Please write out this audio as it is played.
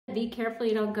Be careful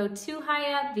you don't go too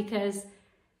high up because,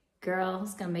 girl,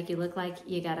 it's gonna make you look like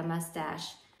you got a mustache,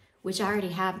 which I already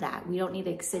have that. We don't need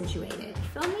to accentuate it.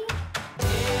 Feel me?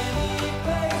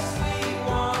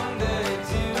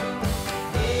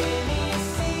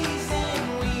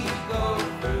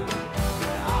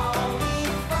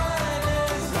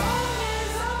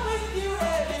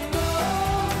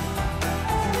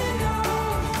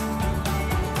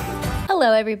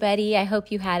 Hello everybody, I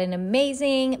hope you had an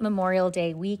amazing Memorial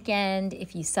Day weekend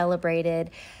if you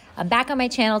celebrated. I'm back on my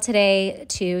channel today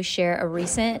to share a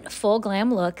recent full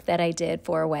glam look that I did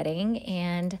for a wedding,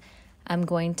 and I'm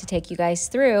going to take you guys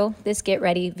through this get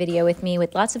ready video with me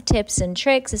with lots of tips and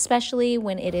tricks, especially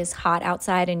when it is hot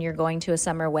outside and you're going to a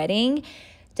summer wedding.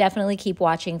 Definitely keep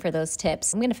watching for those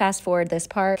tips. I'm going to fast forward this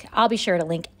part. I'll be sure to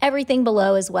link everything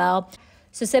below as well.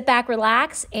 So sit back,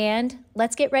 relax, and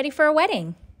let's get ready for a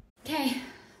wedding. Okay,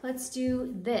 let's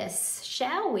do this,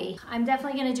 shall we? I'm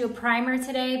definitely gonna do a primer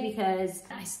today because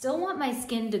I still want my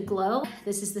skin to glow.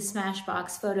 This is the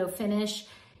Smashbox Photo Finish.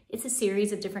 It's a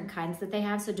series of different kinds that they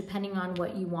have, so depending on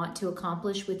what you want to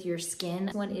accomplish with your skin.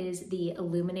 This one is the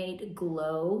Illuminate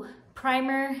Glow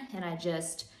Primer, and I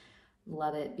just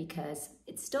love it because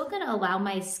it's still gonna allow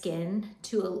my skin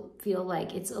to feel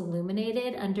like it's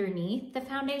illuminated underneath the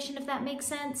foundation, if that makes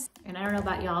sense. And I don't know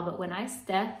about y'all, but when I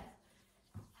step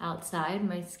outside,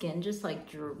 my skin just like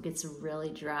gets really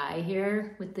dry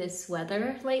here with this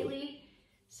weather lately.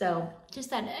 So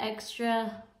just that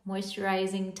extra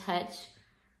moisturizing touch,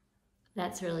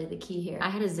 that's really the key here. I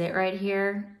had a zit right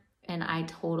here and I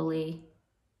totally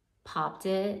popped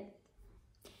it.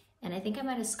 And I think I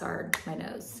might have scarred my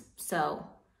nose. So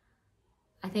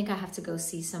I think I have to go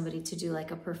see somebody to do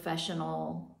like a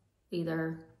professional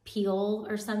either peel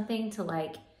or something to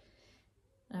like,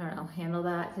 I don't know, handle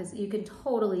that, because you can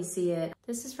totally see it.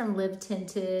 This is from Live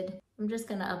Tinted. I'm just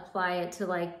gonna apply it to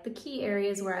like the key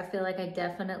areas where I feel like I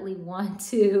definitely want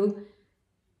to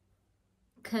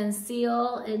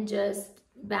conceal and just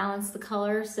balance the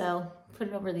color. So put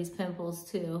it over these pimples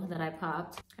too that I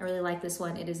popped. I really like this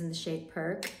one. It is in the shade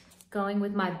Perk. Going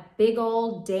with my big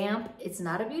old damp, it's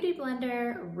not a beauty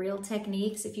blender, Real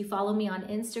Techniques. If you follow me on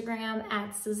Instagram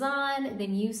at Sazan,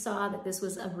 then you saw that this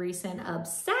was a recent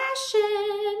obsession.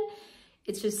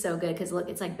 It's just so good because look,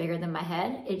 it's like bigger than my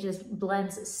head. It just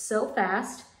blends so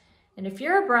fast. And if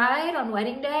you're a bride on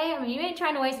wedding day, I mean, you ain't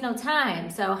trying to waste no time.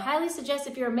 So highly suggest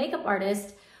if you're a makeup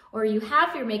artist or you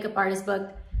have your makeup artist book,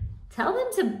 tell them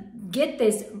to get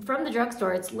this from the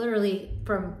drugstore. It's literally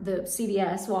from the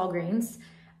CVS, Walgreens.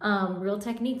 Real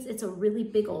Techniques, it's a really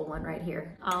big old one right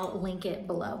here. I'll link it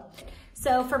below.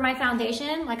 So for my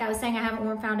foundation, like I was saying, I haven't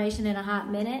worn foundation in a hot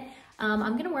minute.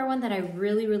 I'm gonna wear one that I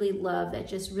really, really love that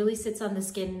just really sits on the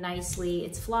skin nicely.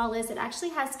 It's flawless. It actually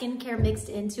has skincare mixed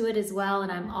into it as well,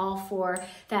 and I'm all for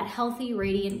that healthy,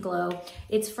 radiant glow.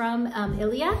 It's from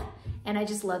Ilia, and I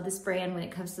just love this brand when it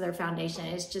comes to their foundation.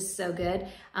 It's just so good.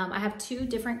 I have two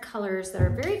different colors that are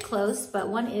very close, but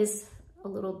one is a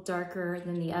little darker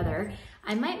than the other.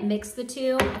 I might mix the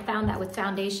two. I found that with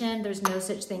foundation, there's no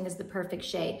such thing as the perfect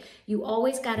shade. You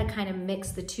always gotta kind of mix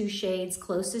the two shades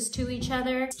closest to each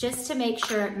other just to make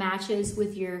sure it matches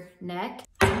with your neck.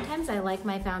 Sometimes I like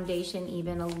my foundation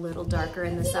even a little darker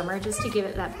in the summer just to give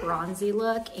it that bronzy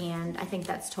look, and I think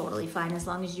that's totally fine as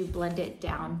long as you blend it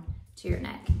down to your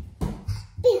neck.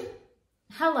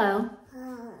 Hello.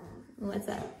 What's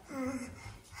up?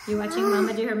 You watching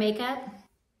Mama do her makeup?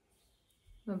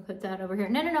 I'm gonna put that over here.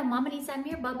 No, Mama needs that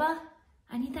mirror, Bubba.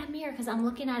 I need that mirror because I'm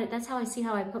looking at it. That's how I see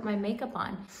how I put my makeup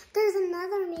on. There's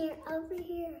another mirror over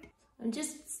here. I'm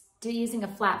just using a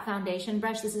flat foundation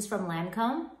brush. This is from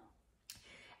Lancome.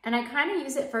 And I kind of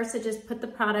use it first to just put the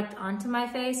product onto my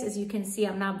face. As you can see,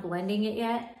 I'm not blending it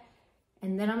yet.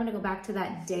 And then I'm gonna go back to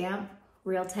that damp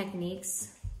Real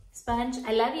Techniques sponge.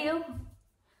 I love you.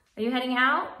 Are you heading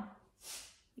out?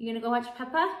 You gonna go watch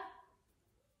Peppa?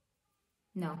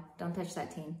 No, don't touch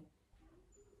that teen.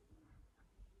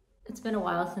 It's been a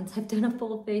while since I've done a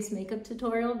full face makeup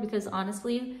tutorial because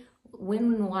honestly, when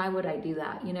and why would I do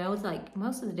that? You know, it's like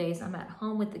most of the days I'm at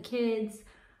home with the kids,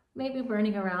 maybe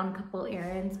running around a couple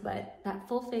errands, but that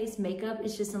full face makeup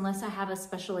is just, unless I have a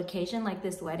special occasion like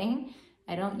this wedding,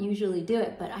 I don't usually do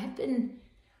it. But I've been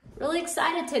really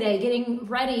excited today, getting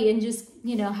ready and just,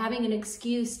 you know, having an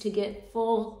excuse to get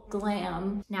full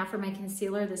glam. Now for my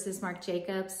concealer, this is Marc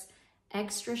Jacobs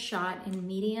Extra Shot in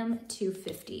Medium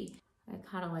 250. I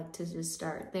kind of like to just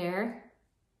start there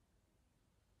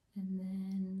and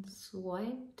then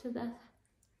swipe to the,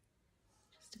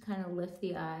 just to kind of lift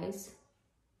the eyes.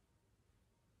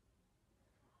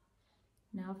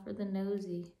 Now for the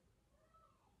nosy.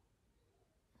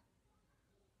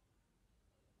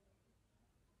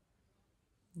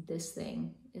 this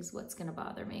thing is what's gonna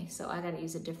bother me. So I gotta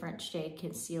use a different shade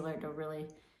concealer to really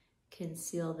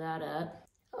conceal that up.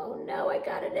 Oh no, I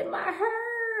got it in my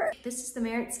hair. This is the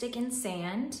Merit Stick in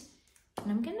Sand.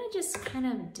 And I'm gonna just kind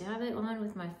of dab it on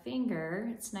with my finger.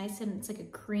 It's nice and it's like a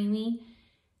creamy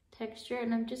texture.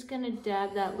 And I'm just gonna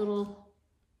dab that little,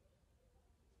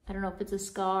 I don't know if it's a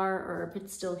scar or if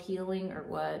it's still healing or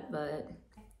what, but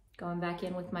going back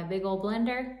in with my big old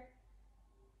blender.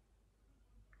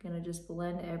 Gonna just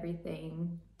blend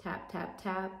everything. Tap, tap,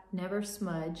 tap. Never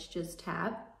smudge, just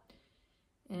tap.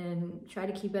 And try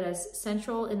to keep it as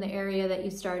central in the area that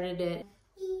you started it.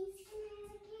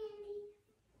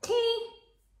 T,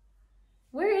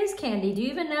 where is Candy? Do you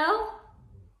even know?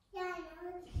 Yeah, I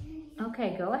know it's Candy.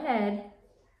 Okay, go ahead.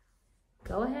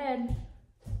 Go ahead.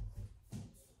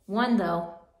 One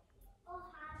though. I'll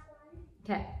have one.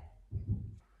 Okay.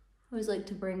 I always like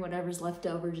to bring whatever's left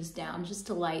over just down, just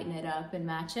to lighten it up and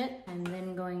match it. I'm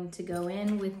then going to go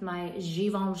in with my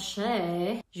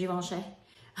Givenchy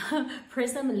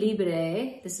Prism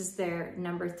Libre. This is their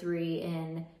number 3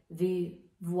 in the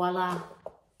Voila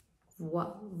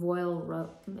Voile Rose.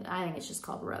 I think it's just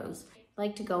called Rose. I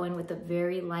like to go in with a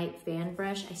very light fan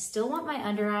brush. I still want my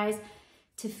under eyes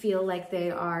to feel like they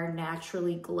are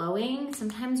naturally glowing.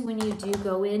 Sometimes when you do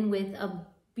go in with a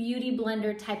beauty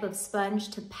blender type of sponge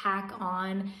to pack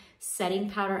on setting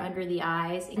powder under the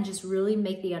eyes and just really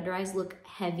make the under eyes look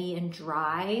heavy and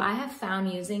dry. I have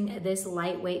found using this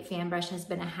lightweight fan brush has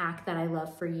been a hack that I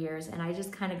love for years, and I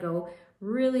just kind of go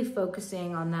really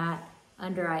focusing on that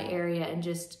under eye area and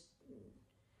just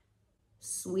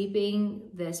sweeping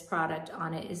this product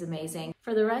on it is amazing.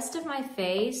 For the rest of my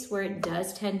face, where it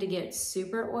does tend to get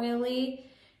super oily,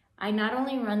 I not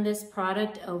only run this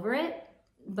product over it,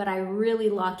 but I really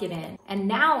lock it in. And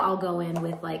now I'll go in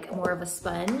with like more of a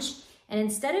sponge. And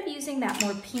instead of using that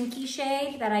more pinky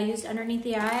shade that I used underneath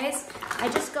the eyes, I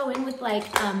just go in with like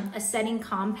a setting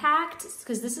compact,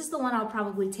 because this is the one I'll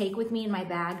probably take with me in my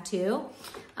bag too.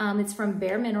 It's from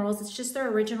Bare Minerals. It's just their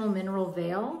original mineral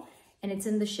veil, and it's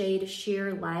in the shade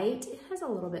Sheer Light. It has a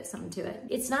little bit something to it.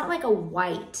 It's not like a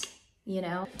white, you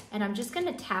know? And I'm just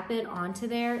gonna tap it onto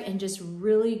there and just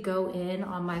really go in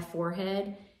on my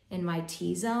forehead in my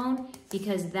T-zone,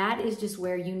 because that is just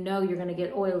where you know you're gonna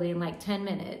get oily in like 10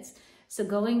 minutes. So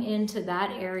going into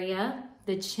that area,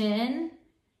 the chin,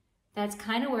 that's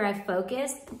kind of where I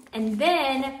focus. And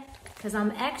then, because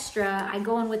I'm extra, I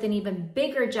go in with an even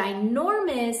bigger,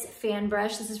 ginormous fan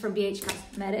brush. This is from BH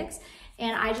Cosmetics.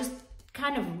 And I just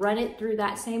kind of run it through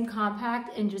that same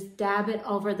compact and just dab it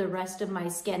over the rest of my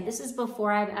skin. This is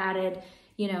before I've added,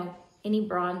 you know, any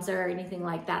bronzer or anything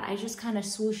like that. I just kind of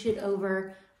swoosh it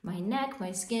over my neck,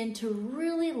 my skin, to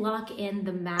really lock in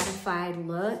the mattified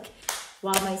look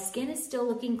while my skin is still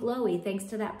looking glowy thanks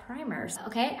to that primer.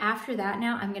 Okay, after that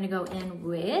now I'm gonna go in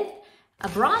with a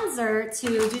bronzer to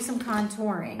do some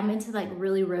contouring. I'm into like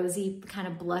really rosy kind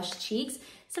of blush cheeks.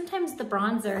 Sometimes the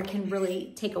bronzer can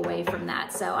really take away from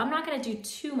that. So I'm not gonna do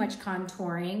too much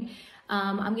contouring.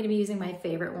 I'm gonna be using my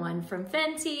favorite one from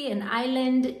Fenty, an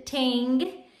Island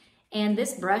Ting, and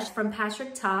this brush from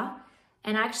Patrick Ta.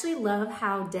 And I actually love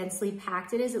how densely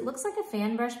packed it is. It looks like a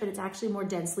fan brush, but it's actually more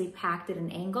densely packed at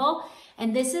an angle.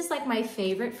 And this is like my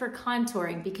favorite for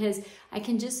contouring, because I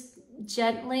can just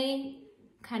gently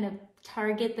kind of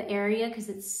target the area, because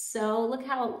it's so, look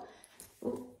how,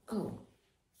 oh.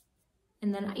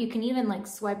 And then you can even like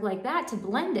swipe like that to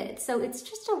blend it. So it's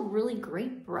just a really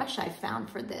great brush I found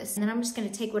for this. And then I'm just gonna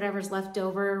take whatever's left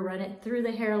over, run it through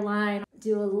the hairline,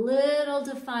 do a little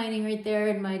defining right there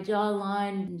in my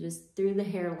jawline, and just through the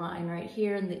hairline right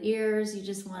here in the ears. You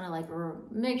just wanna like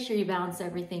make sure you balance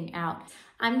everything out.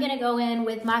 I'm gonna go in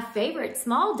with my favorite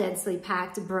small densely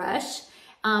packed brush.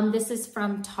 This is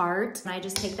from Tarte. And I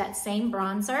just take that same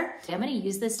bronzer. I'm gonna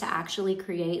use this to actually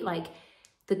create like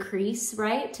the crease,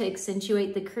 right? To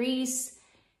accentuate the crease.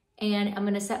 And I'm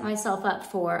gonna set myself up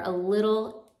for a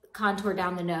little contour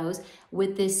down the nose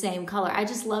with this same color. I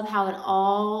just love how it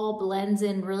all blends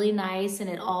in really nice, and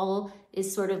it all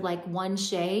is sort of like one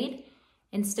shade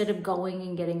instead of going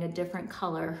and getting a different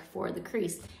color for the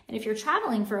crease. And if you're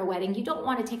traveling for a wedding, you don't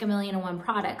want to take 1,000,001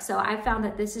 products. So I found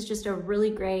that this is just a really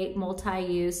great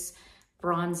multi-use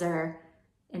bronzer,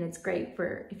 and it's great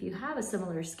for if you have a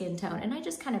similar skin tone. And I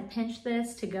just kind of pinch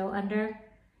this to go under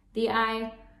the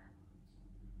eye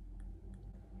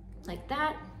like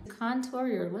that. Contour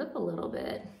your lip a little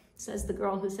bit, says the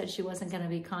girl who said she wasn't gonna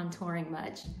be contouring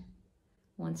much.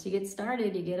 Once you get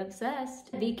started, you get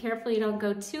obsessed. Be careful you don't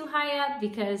go too high up,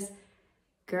 because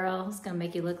girl, it's gonna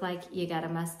make you look like you got a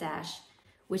mustache,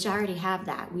 which I already have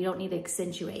that. We don't need to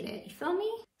accentuate it, you feel me?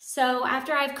 So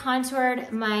after I've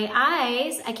contoured my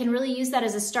eyes, I can really use that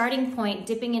as a starting point,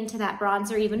 dipping into that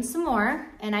bronzer even some more.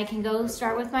 And I can go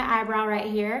start with my eyebrow right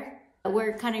here,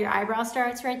 where kind of your eyebrow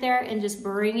starts right there, and just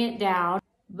bring it down.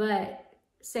 But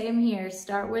same here,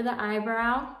 start with the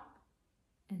eyebrow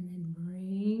and then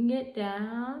bring it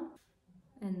down.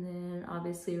 And then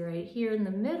obviously right here in the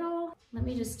middle. Let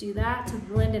me just do that to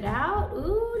blend it out.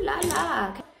 Ooh la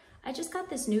la. I just got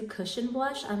this new cushion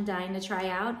blush I'm dying to try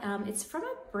out. It's from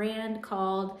a brand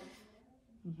called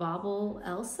Bobble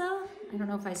Elsa. I don't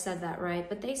know if I said that right,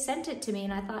 but they sent it to me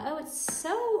and I thought, oh, it's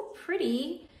so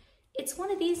pretty. It's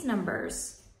one of these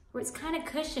numbers where it's kind of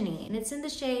cushiony and it's in the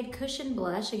shade Cushion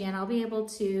Blush. Again, I'll be able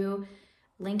to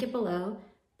link it below,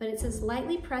 but it says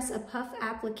lightly press a puff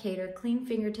applicator, clean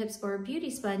fingertips, or a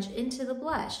beauty sponge into the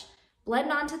blush.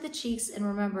 Blend onto the cheeks, and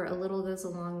remember, a little goes a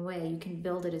long way. You can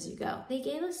build it as you go. They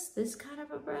gave us this kind of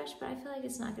a brush, but I feel like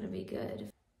it's not gonna be good.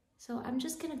 So I'm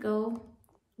just gonna go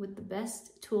with the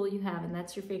best tool you have, and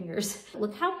that's your fingers.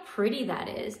 Look how pretty that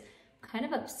is. I'm kind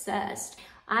of obsessed.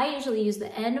 I usually use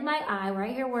the end of my eye,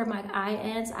 right here where my eye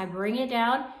ends. I bring it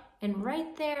down, and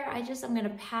right there, I'm gonna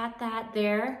pat that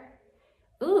there.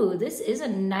 Ooh, this is a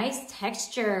nice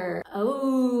texture.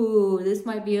 Oh, this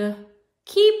might be a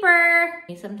keeper.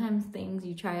 Sometimes things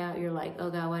you try out, you're like,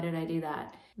 oh God, why did I do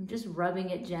that? I'm just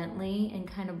rubbing it gently and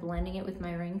kind of blending it with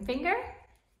my ring finger.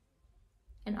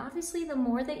 And obviously the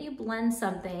more that you blend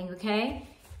something, okay,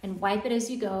 and wipe it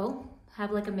as you go,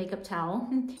 have like a makeup towel,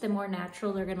 the more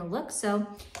natural they're gonna look. So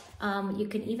you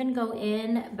can even go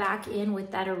back in with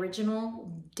that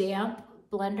original damp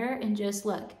blender and just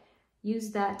look, use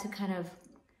that to kind of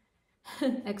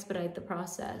expedite the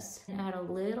process. And add a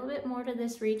little bit more to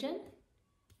this region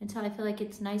until I feel like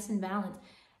it's nice and balanced.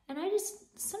 And I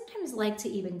just sometimes like to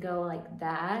even go like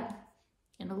that,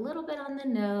 and a little bit on the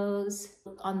nose,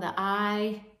 on the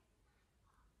eye,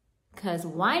 because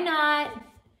why not?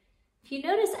 If you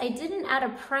notice, I didn't add a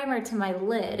primer to my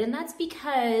lid, and that's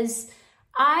because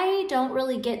I don't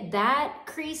really get that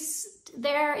crease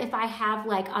there if I have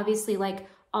like, obviously like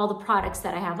all the products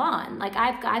that I have on. Like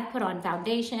I've put on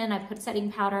foundation, I've put setting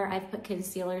powder, I've put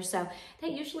concealer, so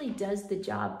that usually does the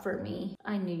job for me.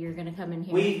 I knew you were gonna come in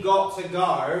here. We've got to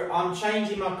go. I'm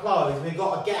changing my clothes. We've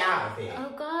got to get out of here.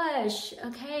 Oh gosh,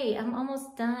 okay, I'm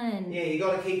almost done. Yeah, you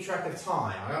got to keep track of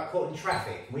time. I got caught in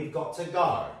traffic. We've got to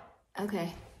go.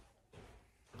 Okay,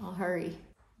 I'll hurry.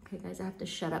 Okay guys, I have to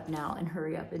shut up now and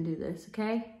hurry up and do this,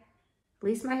 okay? At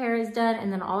least my hair is done,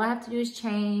 and then all I have to do is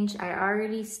change. I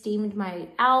already steamed my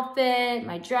outfit,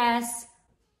 my dress.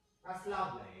 That's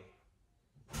lovely.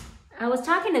 I was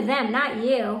talking to them, not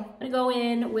you. I'm gonna go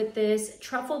in with this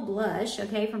truffle blush,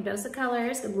 okay, from Dose of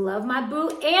Colors. I love my boo,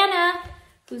 Anna,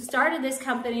 who started this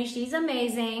company. She's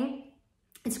amazing.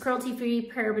 It's cruelty-free,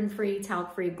 paraben-free,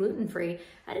 talc-free, gluten-free.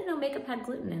 I didn't know makeup had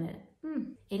gluten in it.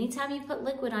 Anytime you put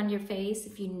liquid on your face,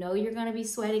 if you know you're gonna be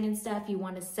sweating and stuff, you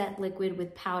wanna set liquid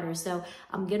with powder. So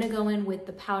I'm gonna go in with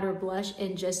the powder blush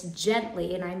and just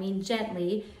gently, and I mean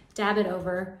gently, dab it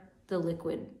over the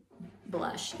liquid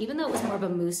blush. Even though it was more of a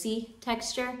moussey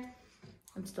texture,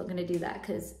 I'm still gonna do that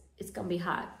because it's gonna be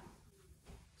hot.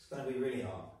 It's gonna be really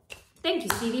hot. Thank you,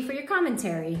 Stevie, for your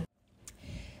commentary.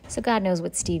 So God knows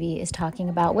what Stevie is talking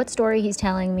about, what story he's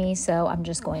telling me, so I'm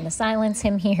just going to silence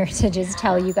him here to just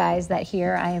tell you guys that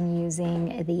here I am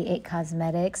using the IT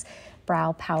Cosmetics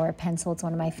Brow Power Pencil. It's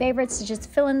one of my favorites to just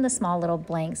fill in the small little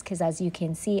blanks because, as you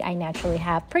can see, I naturally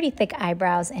have pretty thick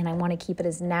eyebrows and I want to keep it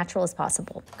as natural as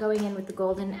possible. Going in with the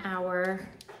Golden Hour,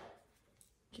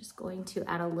 just going to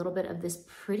add a little bit of this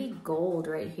pretty gold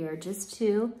right here just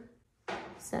to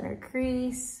center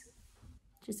crease.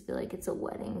 Just feel like it's a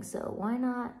wedding, so why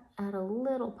not add a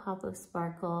little pop of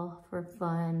sparkle for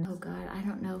fun? Oh God, I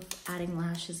don't know if adding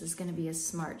lashes is gonna be a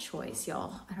smart choice,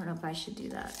 y'all. I don't know if I should do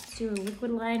that. Let's do a liquid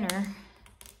liner,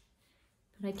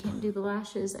 but I can't do the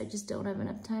lashes. I just don't have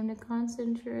enough time to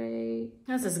concentrate.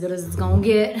 That's as good as it's gonna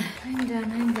get. I'm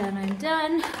done, I'm done, I'm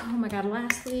done. Oh my God,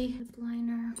 lastly, lip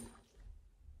liner.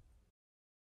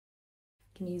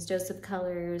 Can use Dose of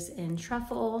Colors in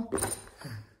Truffle.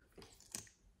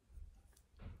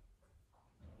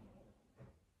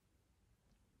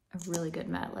 A really good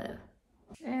matte lip.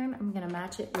 And I'm gonna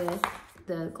match it with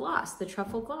the gloss, the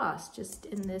truffle gloss, just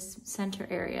in this center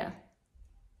area.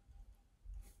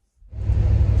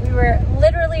 We were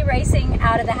literally racing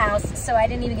out of the house, so I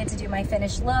didn't even get to do my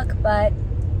finished look, but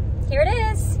here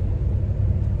it is.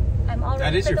 I'm all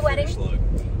ready for the wedding. That is your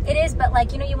finished look. It is, but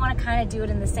like, you know, you want to kind of do it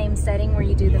in the same setting where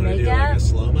you do the makeup. Do like a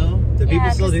slow-mo? Do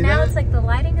people still do that? Now it's like the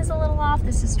lighting is a little off.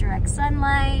 This is direct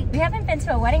sunlight. We haven't been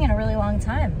to a wedding in a really long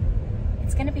time.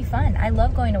 It's gonna be fun. I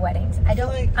love going to weddings.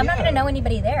 I'm not gonna know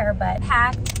anybody there, but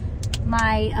packed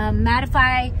my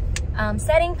mattify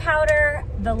setting powder.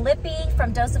 The lippy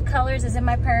from Dose of Colors is in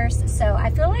my purse, so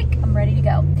I feel like I'm ready to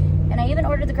go. And I even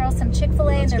ordered the girls some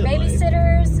Chick-fil-A and their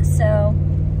babysitters, so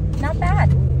not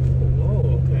bad.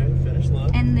 Whoa, okay, finished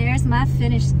look. And there's my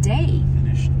finished day.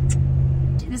 Finished.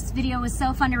 This video was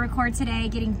so fun to record today,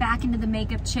 getting back into the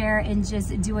makeup chair and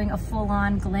just doing a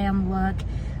full-on glam look.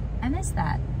 I miss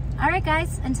that. All right,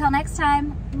 guys, until next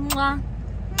time. Mwah.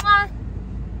 Mwah.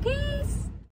 Peace.